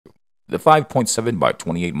The 5.7 by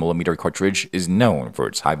 28mm cartridge is known for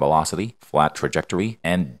its high velocity, flat trajectory,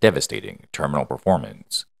 and devastating terminal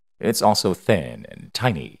performance. It's also thin and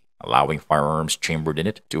tiny, allowing firearms chambered in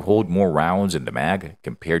it to hold more rounds in the mag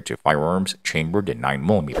compared to firearms chambered in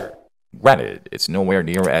 9mm. Granted, it's nowhere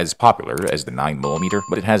near as popular as the 9mm,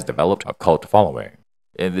 but it has developed a cult following.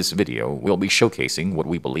 In this video, we'll be showcasing what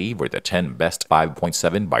we believe are the 10 best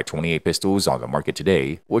 5.7 by 28 pistols on the market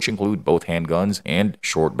today, which include both handguns and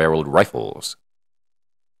short-barreled rifles.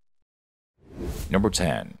 Number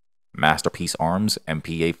 10. Masterpiece Arms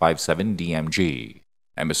MPA-57 DMG.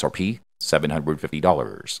 MSRP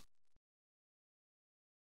 $750.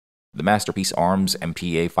 The Masterpiece Arms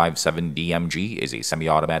MPA-57 DMG is a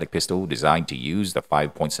semi-automatic pistol designed to use the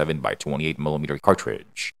 5.7 by 28mm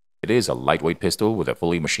cartridge. It is a lightweight pistol with a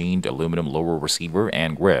fully machined aluminum lower receiver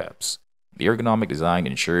and grips. The ergonomic design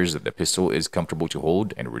ensures that the pistol is comfortable to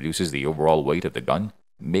hold and reduces the overall weight of the gun,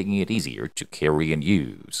 making it easier to carry and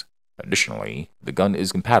use. Additionally, the gun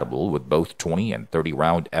is compatible with both 20 and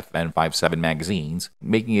 30-round FN57 magazines,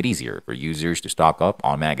 making it easier for users to stock up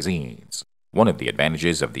on magazines. One of the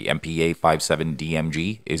advantages of the MPA-57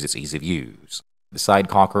 DMG is its ease of use. The side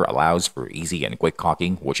cocker allows for easy and quick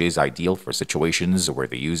cocking, which is ideal for situations where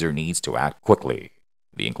the user needs to act quickly.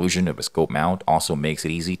 The inclusion of a scope mount also makes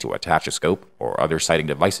it easy to attach a scope or other sighting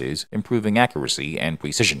devices, improving accuracy and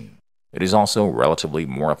precision. It is also relatively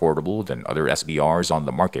more affordable than other SBRs on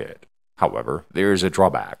the market. However, there is a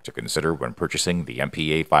drawback to consider when purchasing the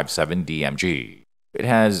MPA-57 DMG. It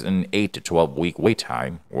has an 8 to 12 week wait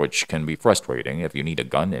time, which can be frustrating if you need a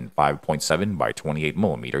gun in 5.7 by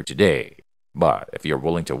 28mm today. But if you're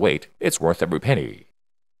willing to wait, it's worth every penny.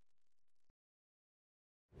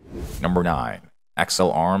 Number 9.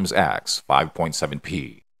 XL Arms X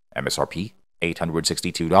 5.7P. MSRP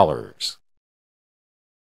 $862.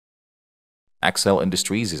 XL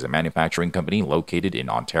Industries is a manufacturing company located in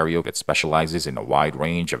Ontario that specializes in a wide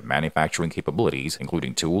range of manufacturing capabilities,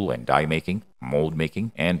 including tool and die making, mold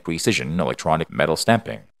making, and precision electronic metal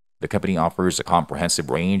stamping. The company offers a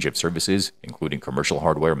comprehensive range of services, including commercial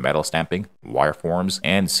hardware metal stamping, wireforms,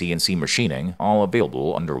 and CNC machining, all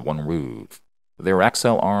available under one roof. Their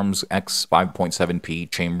XL Arms X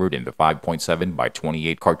 5.7P chambered in the 5.7 by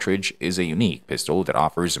 28 cartridge is a unique pistol that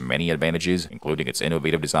offers many advantages, including its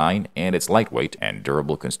innovative design and its lightweight and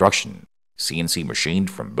durable construction. CNC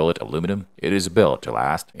machined from billet aluminum, it is built to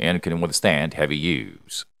last and can withstand heavy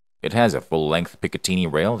use. It has a full-length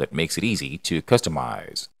Picatinny rail that makes it easy to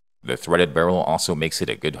customize. The threaded barrel also makes it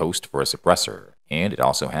a good host for a suppressor, and it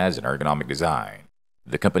also has an ergonomic design.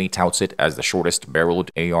 The company touts it as the shortest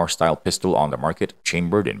barreled AR-style pistol on the market,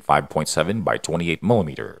 chambered in 5.7 by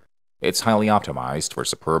 28mm. It's highly optimized for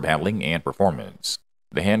superb handling and performance.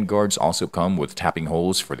 The handguards also come with tapping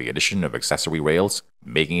holes for the addition of accessory rails,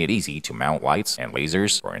 making it easy to mount lights and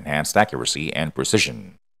lasers for enhanced accuracy and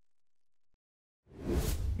precision.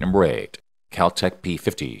 Number 8. Cal-Tech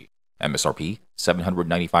P50. MSRP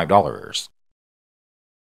 $795.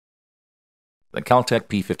 The Cal-Tech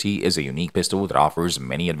P50 is a unique pistol that offers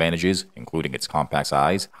many advantages, including its compact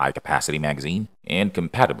size, high-capacity magazine, and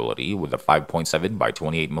compatibility with the 5.7 by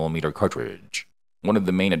 28mm cartridge. One of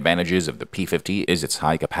the main advantages of the P50 is its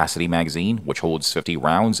high-capacity magazine, which holds 50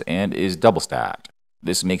 rounds and is double-stacked.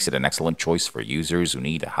 This makes it an excellent choice for users who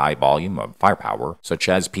need a high volume of firepower, such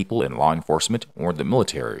as people in law enforcement or the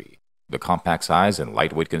military. The compact size and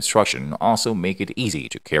lightweight construction also make it easy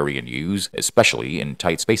to carry and use, especially in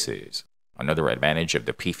tight spaces. Another advantage of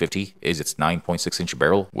the P50 is its 9.6-inch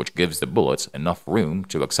barrel, which gives the bullets enough room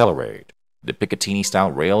to accelerate. The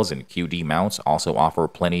Picatinny-style rails and QD mounts also offer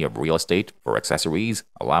plenty of real estate for accessories,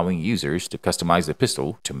 allowing users to customize the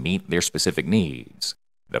pistol to meet their specific needs.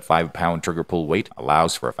 The 5-pound trigger pull weight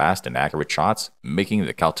allows for fast and accurate shots, making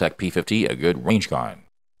the Cal-Tech P50 a good range gun.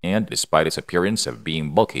 And despite its appearance of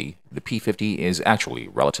being bulky, the P50 is actually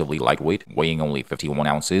relatively lightweight, weighing only 51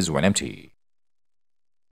 ounces when empty.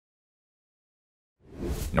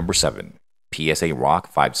 Number 7. PSA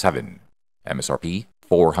Rock 5.7. MSRP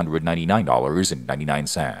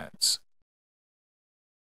 $499.99.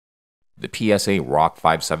 The PSA Rock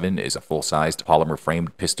 5.7 is a full-sized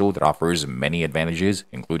polymer-framed pistol that offers many advantages,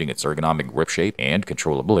 including its ergonomic grip shape and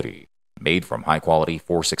controllability. Made from high-quality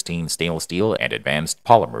 416 stainless steel and advanced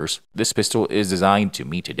polymers, this pistol is designed to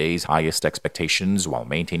meet today's highest expectations while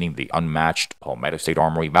maintaining the unmatched Palmetto State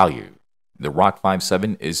Armory value. The Rock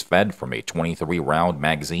 5.7 is fed from a 23-round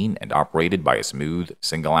magazine and operated by a smooth,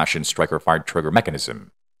 single-action striker-fired trigger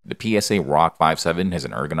mechanism. The PSA Rock 5.7 has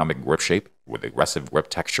an ergonomic grip shape with aggressive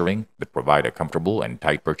grip texturing that provide a comfortable and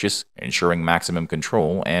tight purchase, ensuring maximum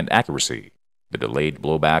control and accuracy. The delayed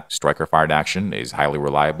blowback striker-fired action is highly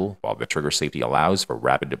reliable, while the trigger safety allows for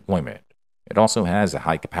rapid deployment. It also has a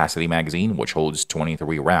high-capacity magazine which holds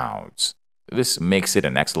 23 rounds. This makes it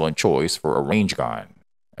an excellent choice for a range gun.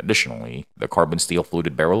 Additionally, the carbon steel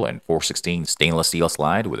fluted barrel and 416 stainless steel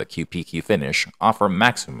slide with a QPQ finish offer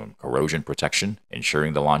maximum corrosion protection,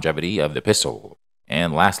 ensuring the longevity of the pistol.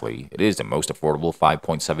 And lastly, it is the most affordable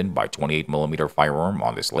 5.7 by 28mm firearm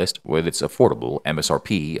on this list with its affordable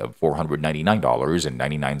MSRP of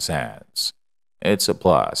 $499.99. It's a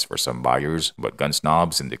plus for some buyers, but gun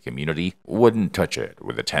snobs in the community wouldn't touch it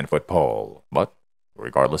with a 10-foot pole. But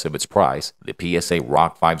regardless of its price, the PSA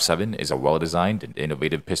Rock 57 is a well-designed and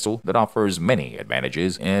innovative pistol that offers many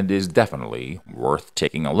advantages and is definitely worth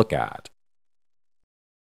taking a look at.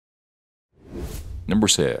 Number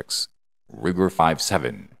 6. Ruger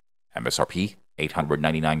 57, MSRP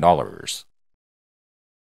 $899.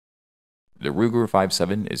 The Ruger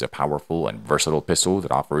 57 is a powerful and versatile pistol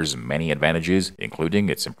that offers many advantages, including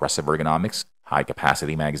its impressive ergonomics,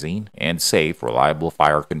 high-capacity magazine, and safe, reliable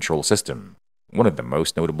fire control system. One of the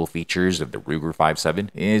most notable features of the Ruger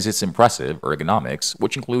 57 is its impressive ergonomics,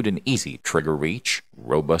 which include an easy trigger reach,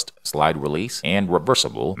 robust slide release, and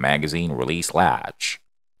reversible magazine release latch.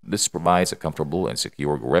 This provides a comfortable and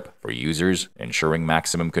secure grip for users, ensuring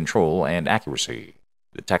maximum control and accuracy.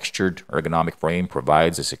 The textured, ergonomic frame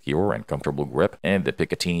provides a secure and comfortable grip, and the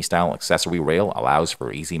Picatinny-style accessory rail allows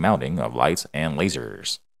for easy mounting of lights and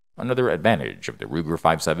lasers. Another advantage of the Ruger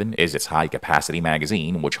 57 is its high-capacity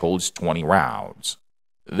magazine, which holds 20 rounds.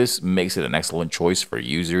 This makes it an excellent choice for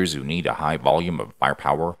users who need a high volume of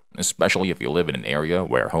firepower, especially if you live in an area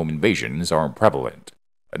where home invasions are prevalent.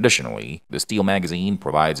 Additionally, the steel magazine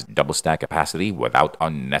provides double-stack capacity without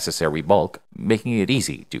unnecessary bulk, making it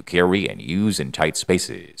easy to carry and use in tight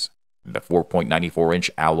spaces. The 4.94-inch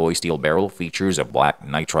alloy steel barrel features a black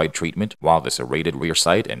nitride treatment, while the serrated rear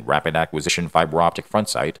sight and rapid acquisition fiber optic front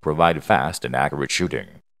sight provide fast and accurate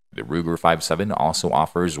shooting. The Ruger 57 also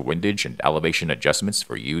offers windage and elevation adjustments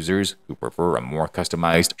for users who prefer a more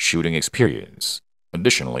customized shooting experience.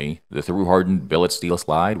 Additionally, the through-hardened billet steel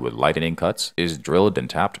slide with lightning cuts is drilled and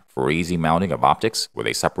tapped for easy mounting of optics with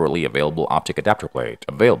a separately available optic adapter plate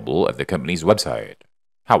available at the company's website.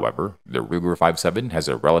 However, the Ruger 57 has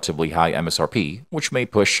a relatively high MSRP, which may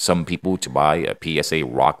push some people to buy a PSA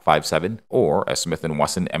Rock 57 or a Smith &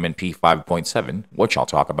 Wesson M&P 5.7, which I'll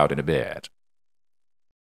talk about in a bit.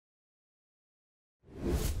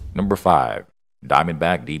 Number 5.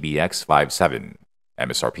 Diamondback DBX 57,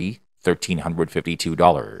 MSRP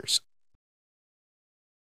 $1,352.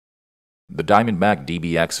 The Diamondback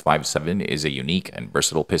DBX 57 is a unique and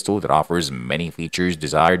versatile pistol that offers many features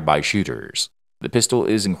desired by shooters. The pistol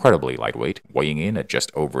is incredibly lightweight, weighing in at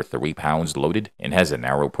just over 3 pounds loaded, and has a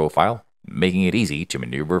narrow profile, making it easy to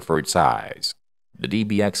maneuver for its size. The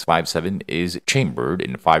DBX 57 is chambered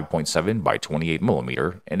in 5.7 by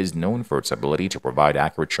 28mm and is known for its ability to provide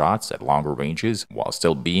accurate shots at longer ranges while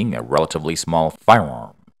still being a relatively small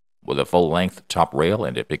firearm. With a full-length top rail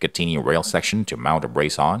and a Picatinny rail section to mount a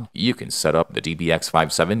brace on, you can set up the DBX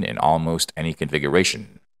 57 in almost any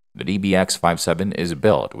configuration. The DBX 57 is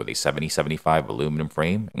built with a 7075 aluminum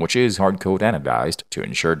frame, which is hard-coat anodized to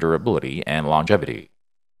ensure durability and longevity.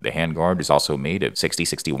 The handguard is also made of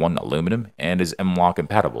 6061 aluminum and is M-LOK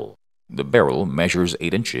compatible. The barrel measures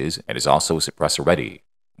 8 inches and is also suppressor-ready.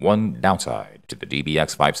 One downside to the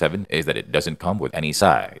DBX 57 is that it doesn't come with any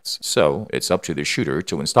sights, so it's up to the shooter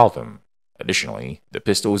to install them. Additionally, the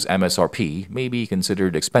pistol's MSRP may be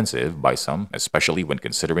considered expensive by some, especially when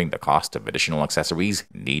considering the cost of additional accessories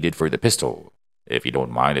needed for the pistol. If you don't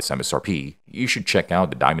mind its MSRP, you should check out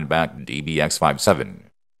the Diamondback DBX 57.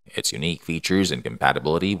 Its unique features and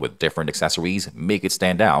compatibility with different accessories make it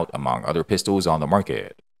stand out among other pistols on the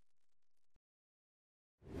market.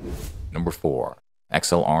 Number 4.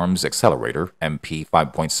 XL Arms Accelerator MP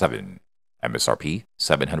 5.7, MSRP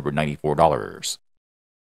 $794.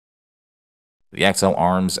 The XL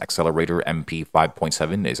Arms Accelerator MP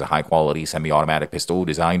 5.7 is a high-quality semi-automatic pistol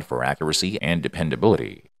designed for accuracy and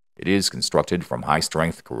dependability. It is constructed from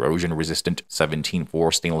high-strength, corrosion-resistant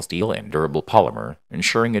 17-4 stainless steel and durable polymer,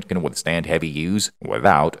 ensuring it can withstand heavy use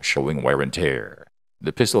without showing wear and tear.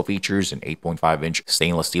 The pistol features an 8.5-inch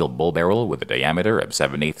stainless steel bull barrel with a diameter of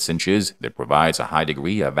 7/8 inches that provides a high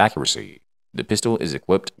degree of accuracy. The pistol is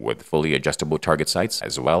equipped with fully adjustable target sights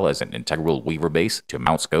as well as an integral weaver base to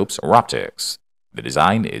mount scopes or optics. The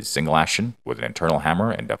design is single-action with an internal hammer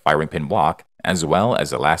and a firing pin block, as well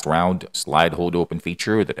as a last-round slide hold-open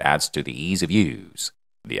feature that adds to the ease of use.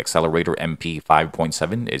 The Accelerator MP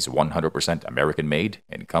 5.7 is 100% American-made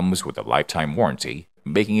and comes with a lifetime warranty,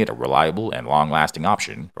 making it a reliable and long-lasting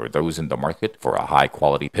option for those in the market for a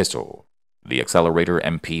high-quality pistol. The Accelerator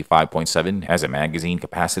MP 5.7 has a magazine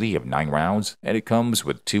capacity of 9 rounds, and it comes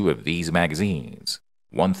with 2 of these magazines.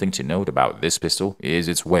 One thing to note about this pistol is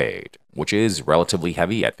its weight, which is relatively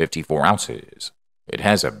heavy at 54 ounces. It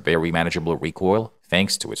has a very manageable recoil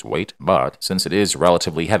thanks to its weight, but since it is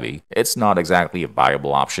relatively heavy, it's not exactly a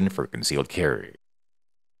viable option for concealed carry.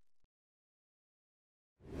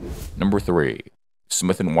 Number 3.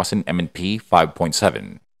 Smith & Wesson M&P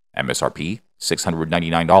 5.7, MSRP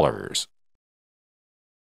 $699.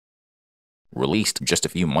 Released just a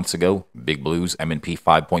few months ago, Big Blue's M&P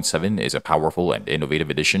 5.7 is a powerful and innovative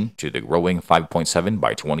addition to the growing 5.7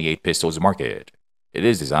 by 28 pistols market. It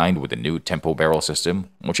is designed with a new tempo barrel system,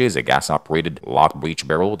 which is a gas-operated lock breech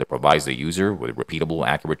barrel that provides the user with repeatable,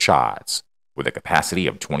 accurate shots. With a capacity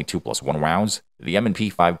of 22 plus 1 rounds, the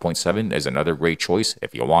M&P 5.7 is another great choice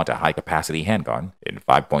if you want a high-capacity handgun in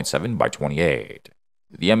 5.7 by 28.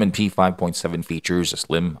 The M&P 5.7 features a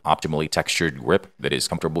slim, optimally textured grip that is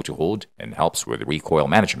comfortable to hold and helps with recoil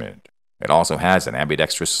management. It also has an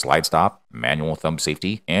ambidextrous slide stop, manual thumb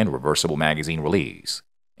safety, and reversible magazine release.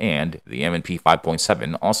 And the M&P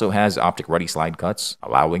 5.7 also has optic-ready slide cuts,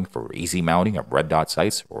 allowing for easy mounting of red dot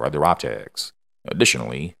sights or other optics.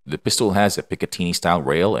 Additionally, the pistol has a Picatinny-style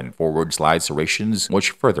rail and forward slide serrations, which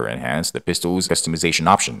further enhance the pistol's customization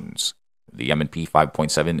options. The M&P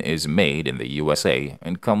 5.7 is made in the USA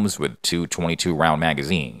and comes with 2 22-round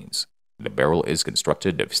magazines. The barrel is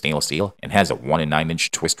constructed of stainless steel and has a 1 9-inch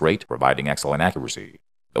twist rate, providing excellent accuracy.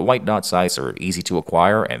 The white dot sights are easy to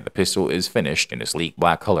acquire, and the pistol is finished in a sleek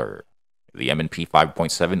black color. The M&P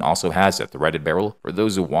 5.7 also has a threaded barrel for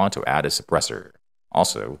those who want to add a suppressor.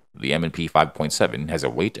 Also, the M&P 5.7 has a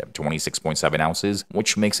weight of 26.7 ounces,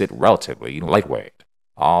 which makes it relatively lightweight.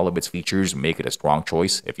 All of its features make it a strong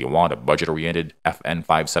choice if you want a budget-oriented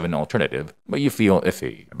FN57 alternative, but you feel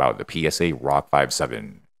iffy about the PSA Rock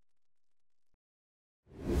 57.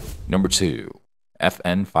 Number 2.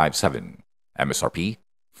 FN57, MSRP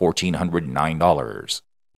 $1,409.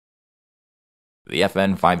 The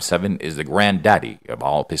FN57 is the granddaddy of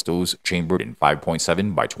all pistols chambered in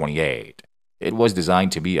 5.7 by 28. It was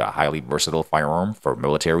designed to be a highly versatile firearm for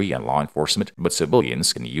military and law enforcement, but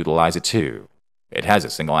civilians can utilize it too. It has a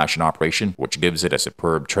single-action operation, which gives it a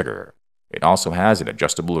superb trigger. It also has an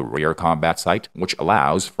adjustable rear combat sight, which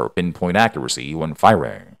allows for pinpoint accuracy when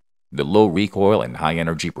firing. The low recoil and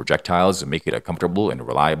high-energy projectiles make it a comfortable and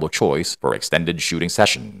reliable choice for extended shooting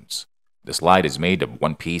sessions. The slide is made of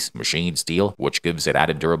one-piece machined steel, which gives it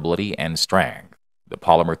added durability and strength. The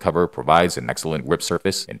polymer cover provides an excellent grip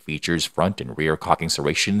surface and features front and rear cocking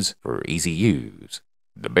serrations for easy use.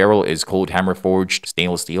 The barrel is cold hammer forged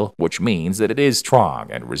stainless steel, which means that it is strong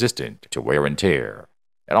and resistant to wear and tear.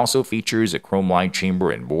 It also features a chrome-lined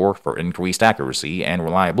chamber and bore for increased accuracy and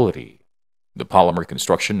reliability. The polymer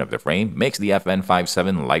construction of the frame makes the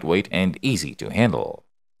FN57 lightweight and easy to handle.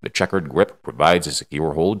 The checkered grip provides a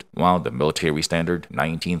secure hold, while the military standard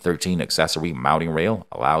 1913 accessory mounting rail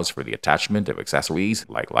allows for the attachment of accessories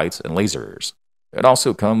like lights and lasers. It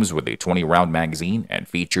also comes with a 20-round magazine and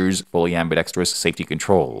features fully ambidextrous safety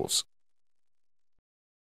controls.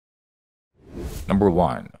 Number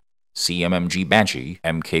 1. CMMG Banshee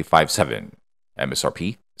MK57,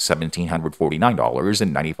 MSRP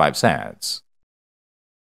 $1,749.95.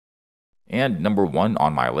 And number 1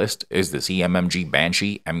 on my list is the CMMG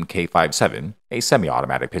Banshee MK57, a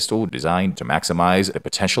semi-automatic pistol designed to maximize the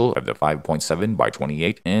potential of the 5.7 by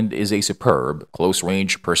 28 and is a superb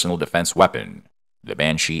close-range personal defense weapon. The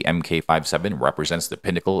Banshee MK57 represents the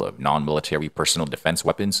pinnacle of non-military personal defense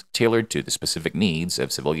weapons tailored to the specific needs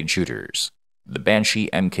of civilian shooters. The Banshee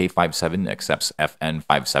MK57 accepts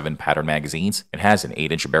FN57 pattern magazines and has an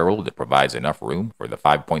 8-inch barrel that provides enough room for the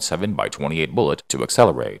 5.7 by 28 bullet to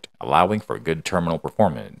accelerate, allowing for good terminal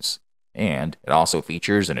performance. And it also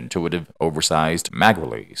features an intuitive, oversized mag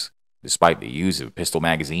release. Despite the use of pistol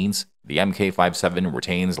magazines, the MK57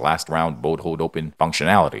 retains last-round bolt hold open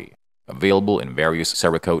functionality. Available in various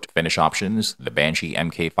Cerakote finish options, the Banshee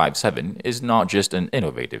MK57 is not just an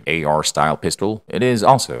innovative AR-style pistol, it is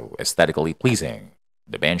also aesthetically pleasing.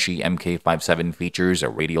 The Banshee MK57 features a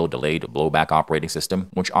radial delayed blowback operating system,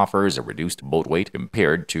 which offers a reduced bolt weight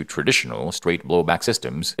compared to traditional straight blowback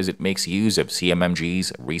systems, as it makes use of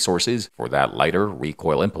CMMG's resources for that lighter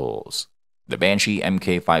recoil impulse. The Banshee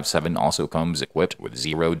MK57 also comes equipped with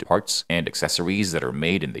zeroed parts and accessories that are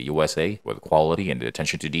made in the USA with quality and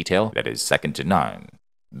attention to detail that is second to none.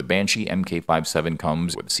 The Banshee MK57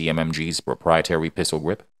 comes with CMMG's proprietary pistol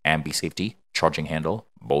grip, ambi-safety, charging handle,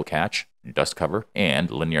 bolt catch, dust cover,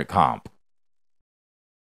 and linear comp.